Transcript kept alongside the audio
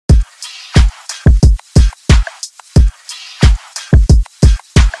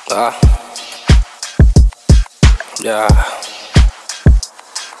Ah, yeah.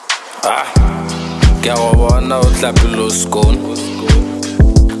 Ah, ke a bona o tlapile scone.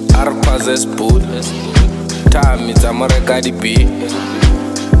 Arpaze spoon. Time tsa mo reka di bi.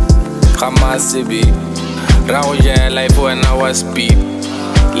 Gamase bi. Ra go ja life when I was speed.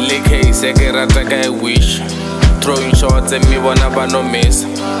 Lick hey se ke rata ka wish. Throwing shots and me bona ba no miss.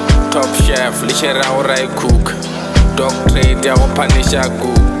 Top chef, le shera go rai cook. Dog trade ya go punisha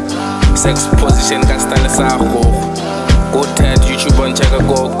cook. Sex position ka style sa go. Go TED YouTube on check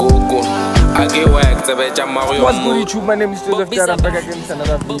go. I get work to be jam Mario. What's good YouTube? My name is Joseph Jar. I'm back again with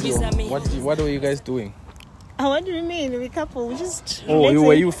another video. What are you guys doing? What do you mean? We couple, we just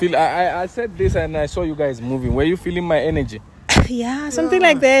were you feel I said this and I saw you guys moving. Were you feeling my energy? Yeah, something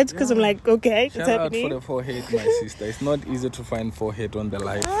like that. Because I'm like, okay, Shout it's happening. out for the forehead, my sister. It's not easy to find forehead on the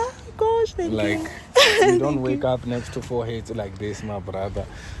life. Oh gosh, thank you. You don't wake up next to foreheads like this, my brother.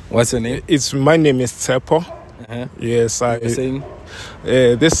 What's your name? My name is Tsepo. Yes, You're saying?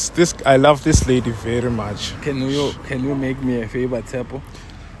 This I love this lady very much. Can you make me a favor, Tsepo?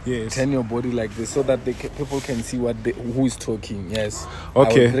 Yes. Turn your body like this so that people can see who is talking. Yes.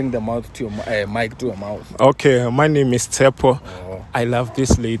 Okay. I will bring the mouth to your mic to your mouth. Okay. My name is Tsepo. Oh. I love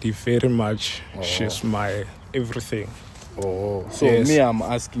this lady very much. Oh. She's my everything. Oh. So yes. Me, I'm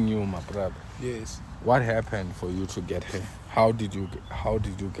asking you, my brother. Yes. What happened for you to get her? How did you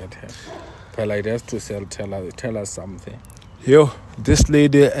get her? Like just to tell us something. Yo, this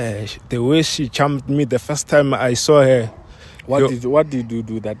lady, the way she charmed me the first time I saw her. What did you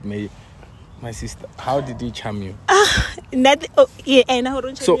do that made my sister? How did he charm you?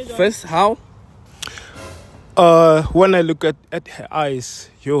 So first, how? When I look at her eyes,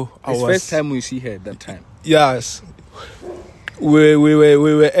 First time we see her that time. Yes, we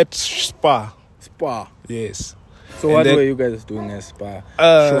were at Spa. Spa. Yes. So what were you guys doing at Spa?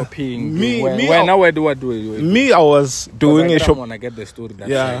 Shopping. What do you? Me, I was doing a shop. I want to get the story.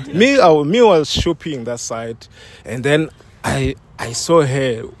 Side. Me was shopping that side, and then I saw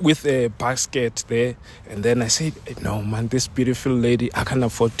her with a basket there, and then I said, "No, man, this beautiful lady, I can't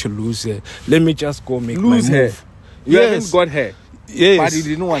afford to lose her. Let me just go make my her. move." You haven't got her. Yes. But you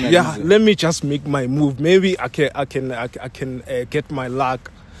didn't want to. Yeah, let me just make my move. Maybe I can get my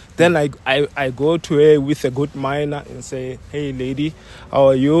luck. Then I go to her with a good manner and say, "Hey, lady, how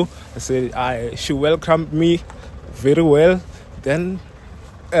are you?" I said, she welcomed me very well. Then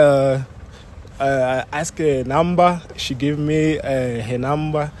I asked her number. She gave me her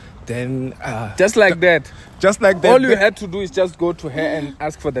number. Then just like that. All you had to do is just go to her and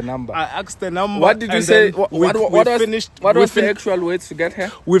ask for the number. I asked the number. What did you say? What was the actual words to get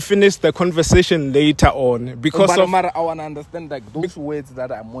her? We finished the conversation later on because I want to understand like those words that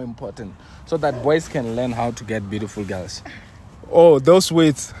are more important, so that boys can learn how to get beautiful girls. Oh, those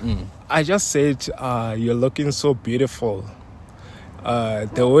words. I just said, "You're looking so beautiful.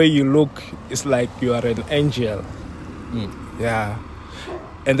 The way you look is like you are an angel." Yeah.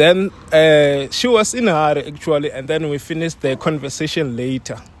 And then she was in a hurry actually, and then we finished the conversation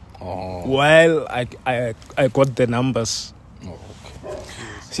later. Oh. While I got the numbers. Oh, okay.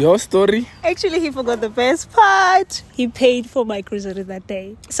 It's your story? Actually, he forgot the best part. He paid for my groceries that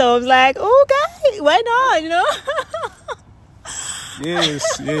day. So I was like, okay, why not, you know?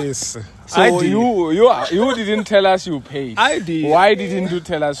 Yes. So you didn't tell us you paid. I did. Why didn't you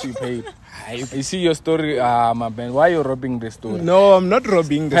tell us you paid? You see your story, my man. Why are you robbing the story? No, I'm not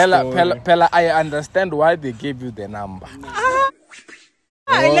robbing the story. Pella, I understand why they gave you the number.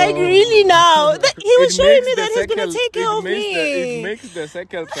 Like really now. He was showing me that he's going to take care of me. It makes the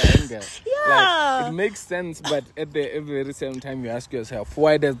circle triangle. Yeah. Like, it makes sense, but at the very same time, you ask yourself,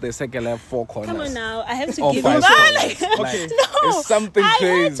 why does the circle have 4 corners? Come on now. I have to Or give 5 him corners. No, It's something I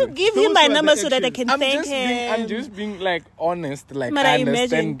crazy. had to give him my number so that I can thank him. I'm just being like honest. Like But I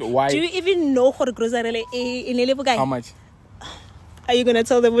understand why. Do you even know what grocery in How much? Are you gonna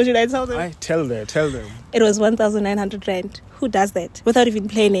tell them? Or should I tell them? I tell them. It was 1,900 rand. Who does that without even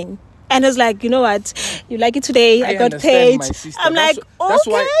planning? And I was like, you know what? You like it today? I got paid. I'm like, okay. That's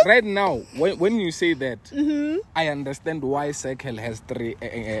why right now, when you say that, I understand why Circle has 3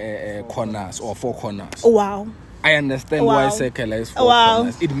 corners or 4 corners. Oh, wow. I understand why Circle has 4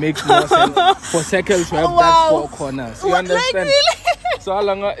 corners. It makes more sense for Circle to have that 4 corners. You understand? Like, really? So how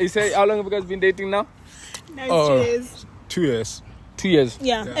long have you guys been dating now? 9 years. 2 years. 2 years.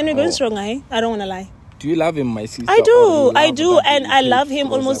 Yeah. And we're going strong, eh? I don't want to lie. Do you love him, my sister? I do, and I love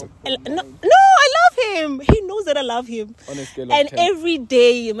him almost. No, I love him. He knows that I love him. On a scale of And 10. every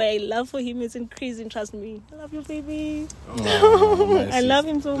day, my love for him is increasing. Trust me. I love you, baby. Oh, I love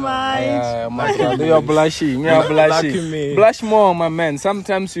him so much. my brother, you're blushing. You're Lucky blushing. me. Blush more, my man.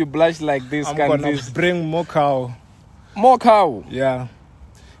 Sometimes you blush like this. I'm Can gonna this bring more cow. more cow? Yeah.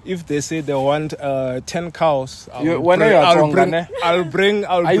 If they say they want 10 cows, When are you Tsonga, ne? I'll bring.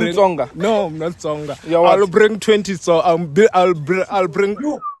 Are you Tsonga? No, I'm not Tsonga. You're what? I'll bring 20. So I'll bring.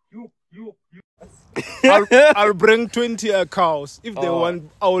 I'll bring 20 cows. If they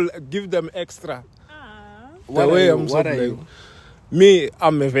want, I will give them extra. What the way are you? I'm What are so you? Me,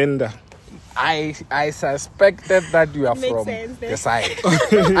 I'm a vendor. I suspected that you are Makes from sense, the eh? side.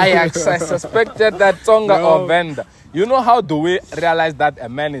 I suspected that Tsonga No. or Venda. You know how do we realize that a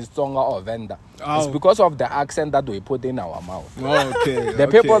man is Tsonga or Venda? It's How? because of the accent that we put in our mouth. Okay. The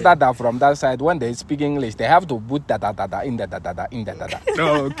people that are from that side, when they speak English, they have to put da da da da in the da da da in the da da.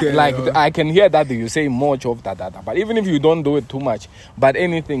 Okay. Like I can hear that you say much of da da da, but even if you don't do it too much, but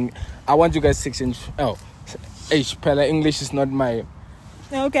anything, I want you guys 6 inch. Oh, Pella, English is not my.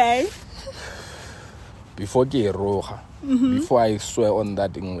 Okay. Before before I swear on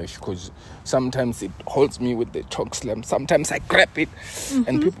that English, because sometimes it holds me with the choke slam. Sometimes I grab it,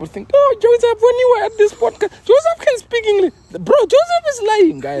 and people think, "Oh, Joseph, when you were at this podcast, Joseph can speak English." Bro, Joseph is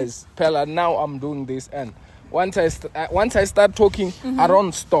lying, guys. Pella, now I'm doing this, and once I start talking, I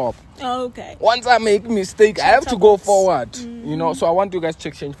don't stop. Okay. Once I make mistake, I have to go forward. You know, so I want you guys to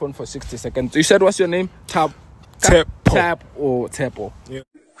exchange phone for 60 seconds. You said, what's your name? Tap or Tepo? Yeah.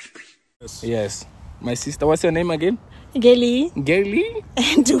 Yes. My sister, what's your name again? Gelly. Gaily?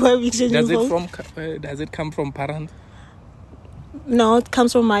 Do I exchange Does phone? it come from parents? No, it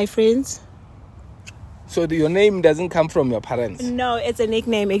comes from my friends. So your name doesn't come from your parents? No, it's a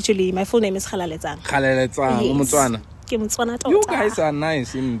nickname actually. My full name is Khalaletsang. Khaleletsang, Yes. Umutswana. Ke Motswana tota. You guys are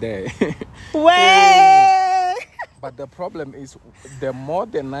nice in there. Way. But the problem is, the more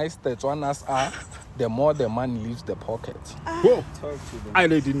the nice the Tswanas are, the more the money leaves the pocket. Whoa. I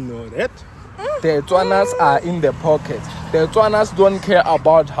didn't know that. The Tswanas are in the pocket. The Tswanas don't care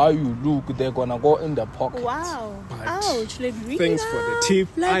about how you look. They're gonna go in the pocket. Wow. Ouch. Like really Thanks now? for the tip.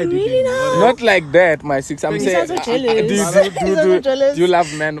 Like I didn't really know now? that. Not like that, my six. I'm You saying, sound so jealous. do You sound so jealous. you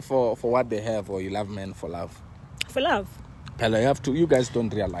love men for what they have, or you love men for love? For love. Pella, you guys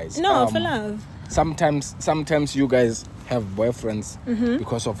don't realize. No, for love. Sometimes you guys have boyfriends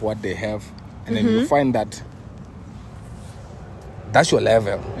because of what they have, and then you find that that's your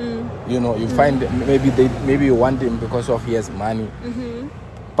level. You know, you find maybe you want him because of he has money.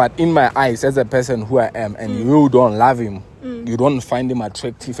 But in my eyes, as a person who I am, and you don't love him, you don't find him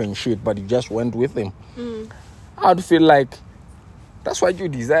attractive and shit, but you just went with him, I'd feel like that's what you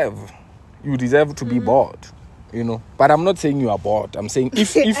deserve. You deserve to be bored, you know. But I'm not saying you are bored. I'm saying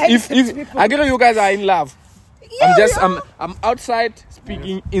if I get you guys are in love. I'm outside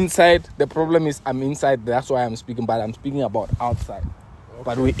speaking inside. The problem is I'm inside. That's why I'm speaking. But I'm speaking about outside. Okay.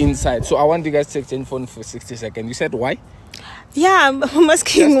 But we're inside. So I want you guys to exchange phone for 60 seconds. You said why? Yeah, I'm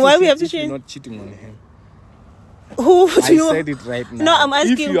asking why we have to If you're change. not cheating on him. Who do I you? said it right now. No, I'm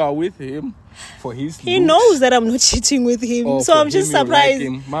asking- If you are with him for his He looks, knows that I'm not cheating with him, or so for I'm just him you like surprised.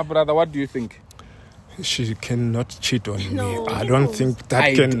 him. My brother, what do you think? She cannot cheat on No, me. I he don't knows. think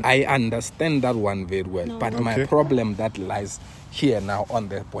that can. I understand that one very well. No. But my Okay. problem that lies here now on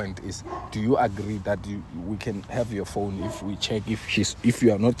the point is, do you agree that we can have your phone if we check if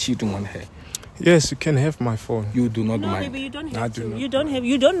you are not cheating on her? Yes, you can have my phone. You do not No, mind. baby, you don't I have do to. not.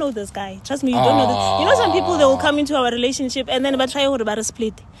 You don't know this guy. Trust me, you don't know this. You know some people they will come into our relationship and then try about a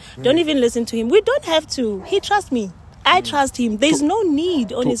split. Don't even listen to him. We don't have to. He trusts me. I trust him. There's no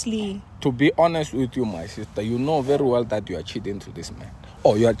need, honestly. To be honest with you, my sister, you know very well that you are cheating to this man.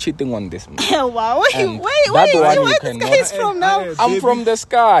 Or you are cheating on this man. Wow. Wait, And wait, that wait. one you Where this cannot- guy is from now? Hey, I'm baby. from the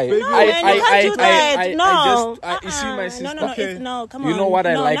sky. Baby. No, man, you can't do that. No. You see my sister. No, Okay. no, come on. You know what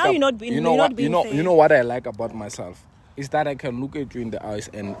I no, like. Now you're not being, you know you're what not being fair. you know what I like about myself is that I can look at you in the eyes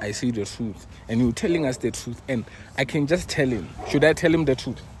and I see the truth, and you're telling us the truth, and I can just tell him. Should I tell him the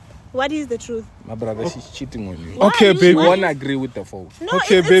truth? What is the truth? My brother, she's cheating on you. Why? Okay, baby. You Why? won't agree with the phone. No,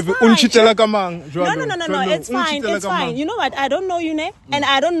 Okay, it's baby. fine. Unchitela kamang. No, it's fine. It's fine. You know what? I don't know you, ne? And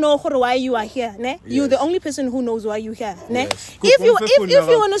I don't know why you are here, ne? You're the Yes. only person who knows why you're here, ne? Yes. If you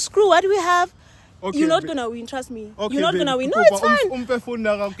want to screw what we have, Okay, you're not babe. gonna win. Trust me. Okay, You're not baby. gonna win. No, it's fine.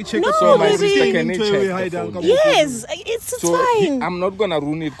 No, So my baby. sister can check the phone. Yes, it's So fine. I'm not gonna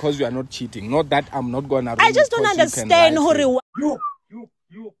ruin it because you are not cheating. Not that I'm not gonna. Ruin I just it don't 'cause you can understand, lie to Hori. me.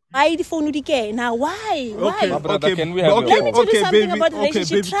 Why the phone again? Now, why? Okay, My brother, okay, can we have okay, your phone? Let me tell you okay, something baby, about okay,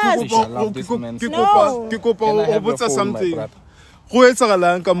 relationship baby. trust. I love this man. No. Can I have your What's phone, my something? brother? Go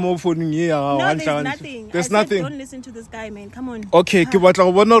etsagalang ka mo phone e ya gago No, hantle there's hantle? nothing. There's I said, nothing. don't listen to this guy, man. Come on. Okay, ke batla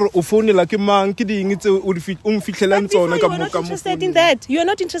go bona gore o founela ke mang ke ding tse o mfitlhelang But before tsona you ka were mo not ka mo interested in that. You are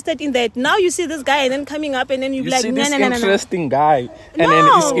not interested in that. Now you see this guy and then coming up and then you be You like, see no, this no, no, no, no. interesting guy, and then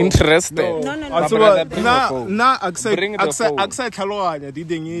No. he's interested. No, no, no. My So brother, bring the phone. na aksa Bring the phone. aksa tlhaloganya di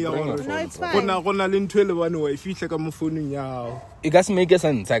ding e ya Bring the gore phone. No, it's fine. gona le ntwe le bane wa e fihle ka mo founung ya gago. It doesn't make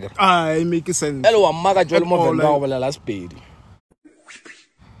sense. I make sense. Hello, I'm Maga Joel At all, Movenda over the last page.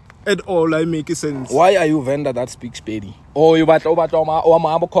 At all, I make sense. Why are you vendor that speaks Spedi? Oh, you but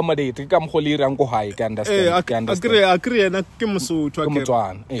accommodate. You come holy ranko high. Can understand? Agree na ke Mosotho Come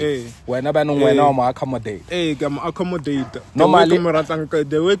on. Eh. Whenever no when I'm accommodate. Ka mo accommodate. Normally-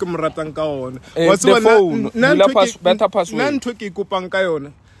 the way ke mo ratang ka ona. The phone. Better password. Nna ntho ke kopang ka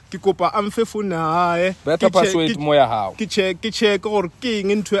yona. Ke kopa amfe phone hae. Better password mo ya hao. Ke check gore ke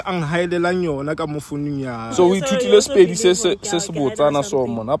eng ntho ang haelelang yona ka mo phoneng ya. So we So tutile you also Spedi believe se what- se yeah, botsana yeah, so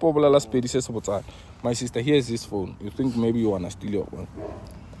something. mo. Na pobolela Spedi se se botsana. My sister, here's his phone. You think maybe you wanna steal your phone?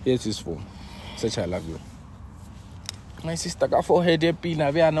 Here's his phone. Such I love you. My sister got forehead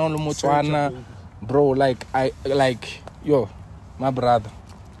pina be ana lo motswana. Bro, like yo, my brother.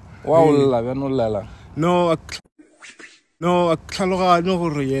 Wow, la be no lala. No, a tlhaloganya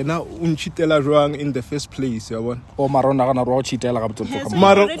gore yena o ntshitela jwang in the first place, ya bona. O marona kana ro chitela ka botso Yes, ka. ma-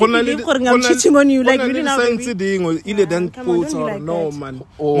 Mara already gona le believe gore I'm cheating on you, like, really now, science baby? dingwe ile then come on, potsa don't be gore like no that. man.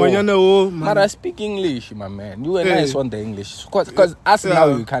 Oh. Monyane o Mara speak English, my man. You and I Eh. is on the English. Cause us Yeah.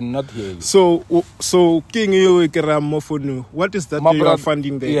 now we cannot hear you. So king you ke ra mo phone. What is that My you are brother-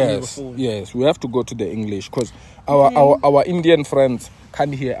 funding there? in your Yes, phone? yes. We have to go to the English because our Indian friends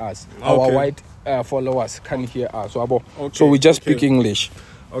can't hear us. Our Okay. white followers can't hear us. So Okay, we just okay. speak English.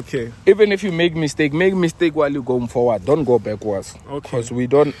 Okay. Even if you make mistake while you're going forward. Don't go backwards. Okay. Because we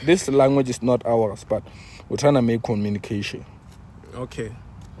don't. This language is not ours, but we're trying to make communication. Okay.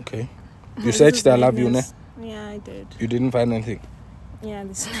 Okay. You This searched is the love you, ne? madness. Yeah, I did. You didn't find anything. Yeah,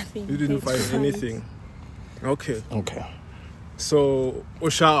 there's nothing. You didn't It's find fine. anything. Okay. Okay. So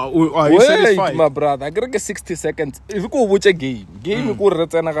are you Wait, satisfied? my brother. I gotta get 60 seconds. If you go watch a game, you go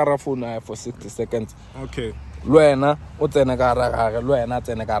return a phone for 60 seconds. Okay. Lwena o tsena ka ra gage lwena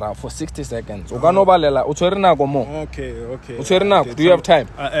tsene ka ra for 60 seconds o ka no balela o tshwere nako mo Okay. o tshwere nako do you have time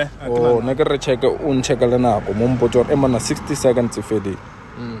I oh ne ke re check o ncheckele nako mo mpotso re emana 60 seconds e fedi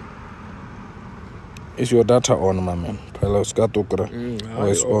is your data on my man phela o ska tokra oh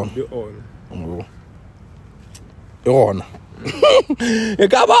it's on oh e gona e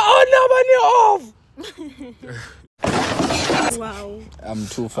ka ba on abane off Wow. I'm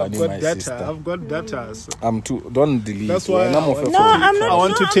too funny I've got my data. sister I've got data. So I'm too don't delete That's why Wena mo I- fe No, phone. I'm not. I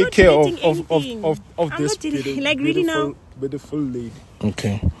want no, to I'm take not care deleting of anything. of I'm this not deleting- like really now. beautiful lady.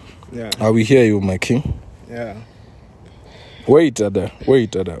 Okay Yeah. we hear you my king. Yeah. Wait,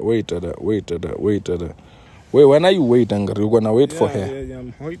 wait, when are you waiting? You're gonna wait for her. Yeah,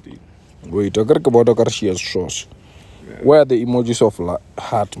 I'm waiting. Wait, I gotta about her she has shows. Where are the emojis of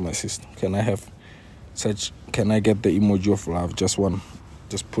heart, my sister? Can I have such? Can I get the emoji of love? Just one.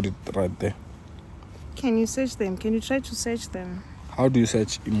 Just put it right there. Can you search them? Can you try to search them? How do you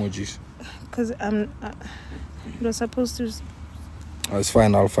search emojis? Because you're supposed to. Oh, it's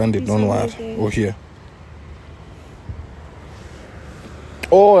fine. I'll find it. It's Don't over worry. there. Oh, here.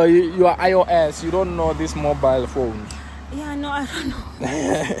 Oh, you are iOS. You don't know this mobile phone. Yeah, no, I don't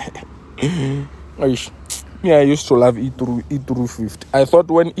know. Yeah, I used to love E350. I thought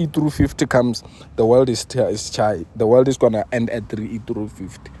when E350 comes, the world is chai. The world is gonna end at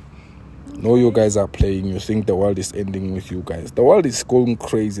E350. No, you guys are playing. You think the world is ending with you guys. The world is going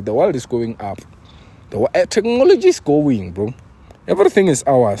crazy. The world is going up. Technology is going, bro. Everything is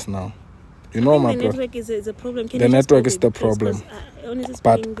ours now. You know, my the bro. network is a problem. Can The you just network hold is it, the please? problem. 'Cause I only just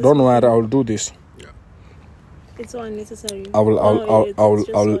But playing this don't worry, one. I'll do this. It's so unnecessary. I will It's just I'll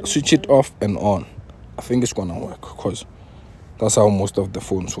so switch it unnecessary. off and on. I think it's gonna work because that's how most of the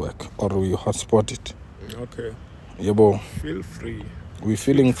phones work. Or we hotspot it. Okay. Yeah, bro. Feel free. We're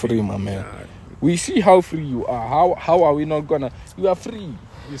feeling free, my man. Yeah. We see how free you are. How are we not gonna? You are free.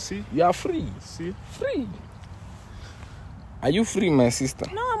 You see? You are free. See? Free. Are you free, my sister?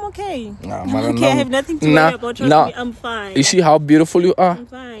 No, I'm okay. Nah, I'm mara, okay. no. I have nothing to Nah, worry about. Trust nah. me, I'm fine. You see how beautiful you are? I'm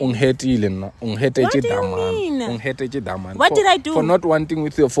fine. Unhetile na. Unhete What do you daman. mean? Unhete daman. What did I do? For not wanting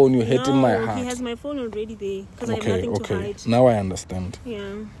with your phone, you hating my No, heart. he has my phone already there because I have Okay, nothing to okay. hide. Now I understand.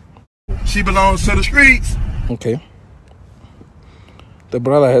 Yeah. She belongs to the streets. Okay. The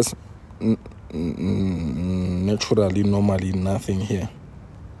brother has naturally, normally nothing here.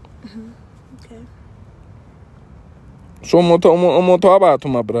 Okay. So moto wa batho,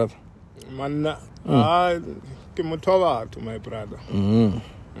 my brother. Manna. Ke ke motho wa batho, my brother.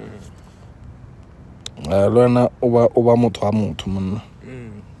 Lona oba motho wa motho monna.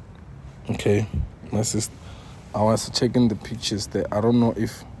 Okay, my sister. I was checking the pictures there. I don't know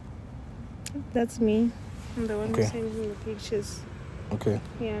if. That's me. I'm the one Okay. who sends you the pictures. Okay,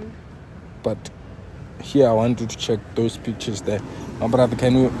 Yeah. but here I want you to check those pictures there. My brother,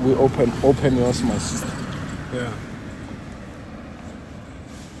 can we open yours, my sister? Yeah.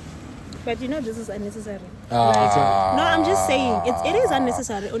 But you know this is unnecessary. Ah. No, I'm just saying it is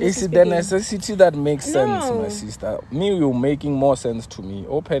unnecessary. Honestly Is it the speaking. necessity that makes sense, No. my sister? Me, you're making more sense to me.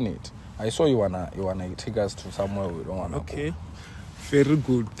 Open it. I saw you wanna take us to somewhere we don't wanna Okay. Very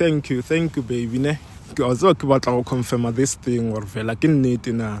good. Thank you, baby. Ne? I was talking about to confirm this thing or like in it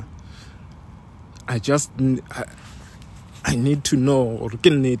na. I need to know or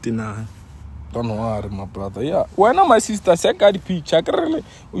can it na. go. Don't worry, my brother. Yeah. Why not, my sister? Check out the picture.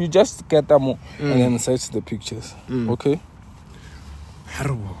 You just get them and then search the pictures. Okay.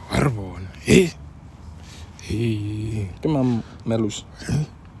 Harbo. Hey. Come on, Melus.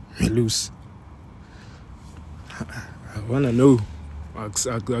 Melus. I wanna know. You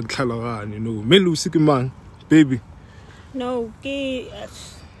know, Melus, man, baby. No,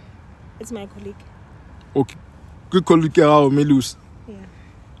 it's my colleague. Okay. Good colleague, Melus. Yeah.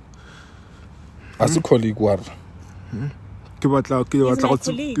 As a colleague, what? He's my colleague. He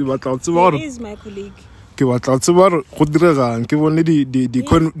is my colleague. Ke batla tseba go diregang ke bone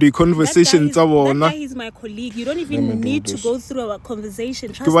the conversations tsa That bona. guy is my colleague. You don't even need to go through our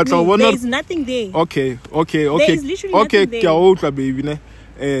conversation. Trust batla me, bona- there is nothing there. Okay. There is literally Okay, nothing there. ke a utlwa baby ne.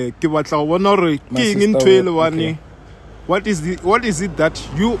 Ke batla go bona gore My ke eng sister ntho e le will- wane. okay. What is it that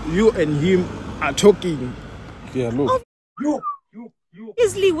you and him are talking? Yeah, look.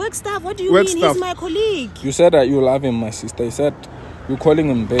 Easily work stuff. What do you Work mean? stuff. He's my colleague. You said that you love him, my sister. You said you're calling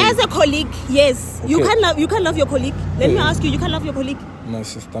him babe. As a colleague, yes. You Okay. can love your colleague. Let me Okay. ask you can love your colleague? My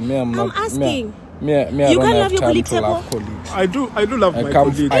sister, me, I'm not. asking. Me, I You don't can't have love your time colleague, to love Tsepo. colleagues. I do love I my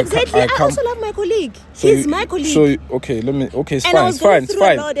come- colleague. I- Exactly. I come- also love my colleague. So He's you- my colleague. So okay, let me. Okay, it's and I fine. was It's going fine. It's through a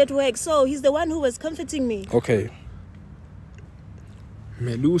fine. lot at work, so he's the one who was comforting me. Okay.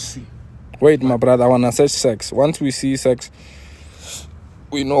 Melusi. Wait, my brother. I wanna search sex. Once we see sex,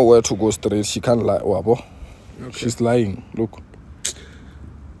 we know where to go straight. She can't lie. Wabo. She's lying. Look.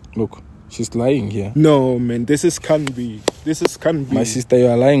 She's lying here. No, man, this can't be. My sister, you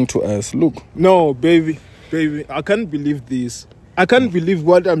are lying to us. Look. No, baby, I can't believe this. I can't believe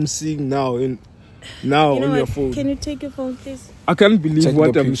what I'm seeing now You on know your what? phone. Can you take your phone, please? I can't believe Check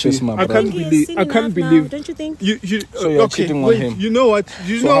what the I'm pictures, seeing. my I brother. can't I think he has believe. seen I can't enough now, believe. don't you think? You So you're okay, cheating on wait, him. You know what?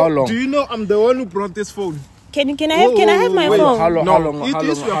 So how long? Do you know I'm the one who brought this phone? Can I have my wait, phone? How long? No, how long? it How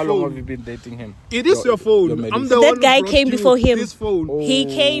is long? your How long phone. have you been dating him? It is your phone. your I'm the That one who guy brought came you before him. This phone. He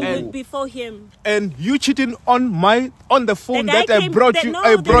came And- before him. And you cheating on the phone guy that I came- brought the- you. no,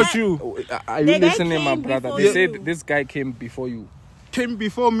 I the brought guy- you. Are you The guy listening, my came brother? before They you. said this guy came before you. Came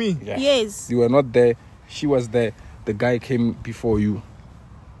before me. Yeah. Yes. You were not there. She was there. The guy came before you.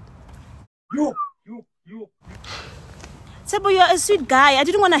 Sebo, you're a sweet guy. I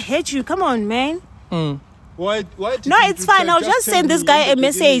didn't want to hurt you. Come on, man. Why No, didn't it's you fine. I'll just just tell send this me guy in a the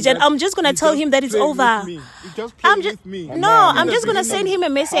message, beginning and I'm just gonna you tell just him that it's played with over. me? You just played I'm just with me. no. I'm just gonna send him a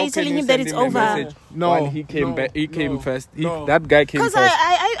How message can telling you him that send it's him a over. message No, while he came no, back. He came no, first. no. That guy came Because first.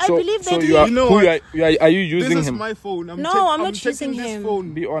 I believe so that you are, You know who what? are you using This is him? my phone. No, I'm not taking using this him.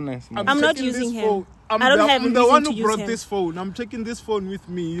 phone. Be honest. man. I'm not taking this using him. phone. I don't have a I'm the reason one to who use brought him. this phone. I'm taking this phone with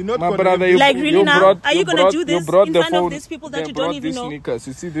me. You're not My gonna brother, leave you, Like, me. really you now? brought, Are you gonna brought, do this brought in the front of phone. these people that They you don't brought even these know? Sneakers.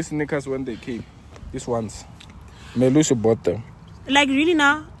 You see these sneakers when they came. These ones. Melusha bought them. Like, really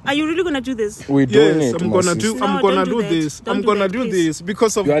now? Are you really gonna do this? We're doing Yes, it. I'm my gonna sister. do. No, I'm gonna don't do do that. this. Don't I'm do gonna that, do please. this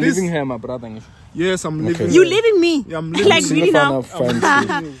because of You are this. leaving here, my brother. Yes, I'm leaving. You leaving me? Yeah, I'm leaving Like, you. really now? Fine.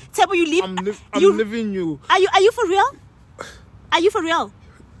 Tebo, you leave? I'm leaving you. Are you for real? Are you for real?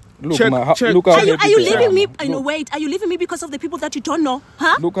 Look, Check, my, check. look how Are you happy they leaving me? Look, No, wait. Are you leaving me because of the people that you don't know?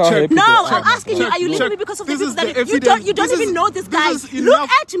 Huh? Look how Check. happy No, they are. I'm asking you. check, Are you leaving check. me because of the This people is that the you don't evidence. even know this guy? This is Look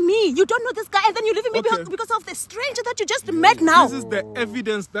enough. at me. You don't know this guy, and then you're leaving me Okay. because of the stranger that you just met now. This is the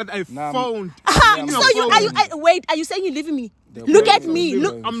evidence that I Nah, found. So in you your are you? phone. Wait. Are you saying you're leaving me? They're Look going at me. to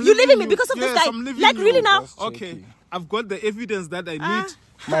Look, leave I'm you're leaving me you. because of Yes, this guy. I'm leaving Like, you. really now? Just Okay, checking. I've got the evidence that I need.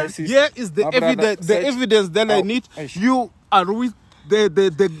 My sister. Here is the My brother the said- evidence that I Oh, need. eish. You are with the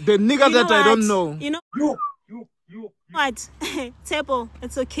nigga You know that I don't what? know. You know what? Tebo,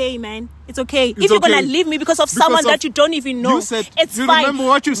 it's okay, man. It's okay. It's If you're gonna okay. leave me because of Because someone of- that you don't even know, You said. it's you fine. remember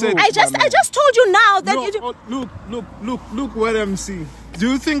what you said? I just told you now that No, you. oh, look what I'm seeing.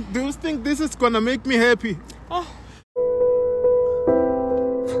 Do you think this is gonna make me happy?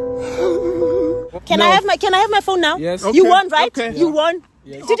 Can I have my phone now? Yes. You won, right? Okay. You won.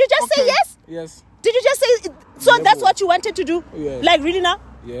 Yes. Did you just say yes? Yes. Did you just say so? That's what you wanted to do? Yes. Like really now?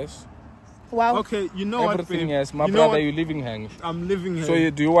 Yes. Wow. Okay, you know Everything, what, babe? yes. My You know brother, what? you living hang. I'm living here. So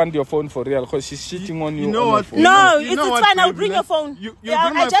do you want your phone for real? Because she's cheating on you. You know on what? Your phone. No, You know it's what, fine. I'll babe? bring your phone. You Yeah,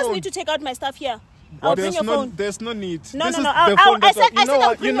 bring my I just phone. need to take out my stuff here. I'll bring your phone. There's no need. No, This no, is no. the phone I that said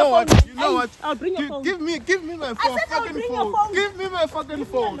I'll bring your phone. You know what? I'll bring your phone. Give me my I phone. said I'll Fucking bring phone. your phone. Give me my fucking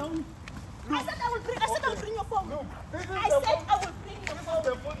phone. I said I'll bring your phone. This is I the said phone. I will bring your phone.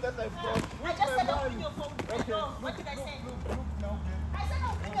 The phone that I brought. I just said I'll bring your phone. Okay. No, what did I say? Look now, babe. I said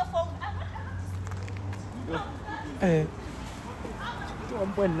I'll bring your phone. Eh.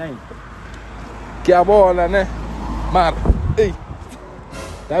 1.9. Kiabola ne. Mar. Hey.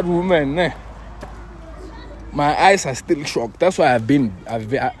 That woman ne. My eyes are still shocked. That's why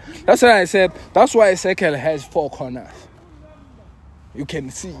that's why I said. That's why a circle has 4 corners. You can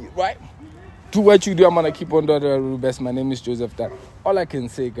see, right? Do what you do. I'm gonna keep on doing the best. My name is Joseph. That all I can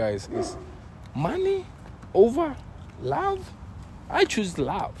say, guys, is money over love. I choose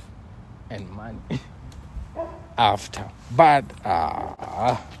love and money after. But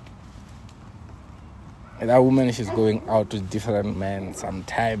that woman, she's going out with different men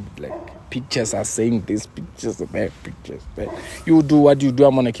sometimes. Like pictures are saying this, pictures are bad, pictures bad. You do what you do.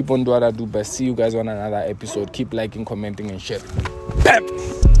 I'm gonna keep on doing what I do. But see you guys on another episode. Keep liking, commenting, and sharing. Bam!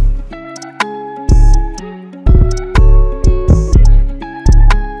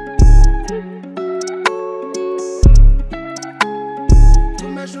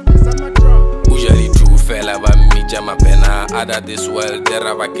 Usually two fella ba mija mapena ada this world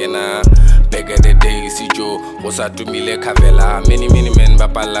dera bakena bega the day si jo go sa tumile kavela many men ba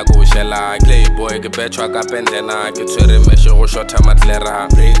palla go shela playboy ke betchwa ka pendena ke tswere meshe go shota matlera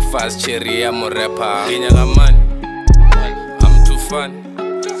breakfast cherry ya mo rapper kenya ga man I'm too fun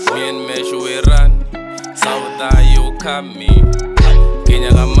me and mesh we run sauda you come me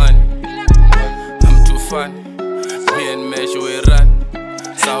kenya ga man I'm too fun me and mesh we run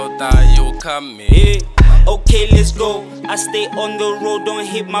sauda you come me. Yeah. Okay, let's go. I stay on the road, don't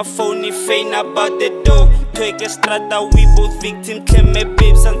hit my phone if ain't about the dough. Twig Estrada, we both victim, claim me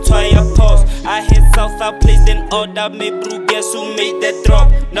babes and try a pause. I head south, I placed an order, me bro, guess who made the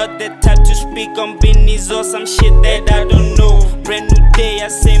drop? Not the type to speak on business or some shit that I don't know. Brand new day, I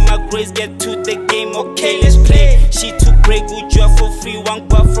say my grace, get to the game, okay, let's play. She took break, good job for free, one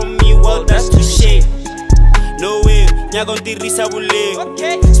bar from me, well, that's too shade. No way, nyagon dirisa bule.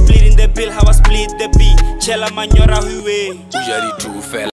 Splitting the bill, how I split the beat. Chela manyora huwe. Usually two fella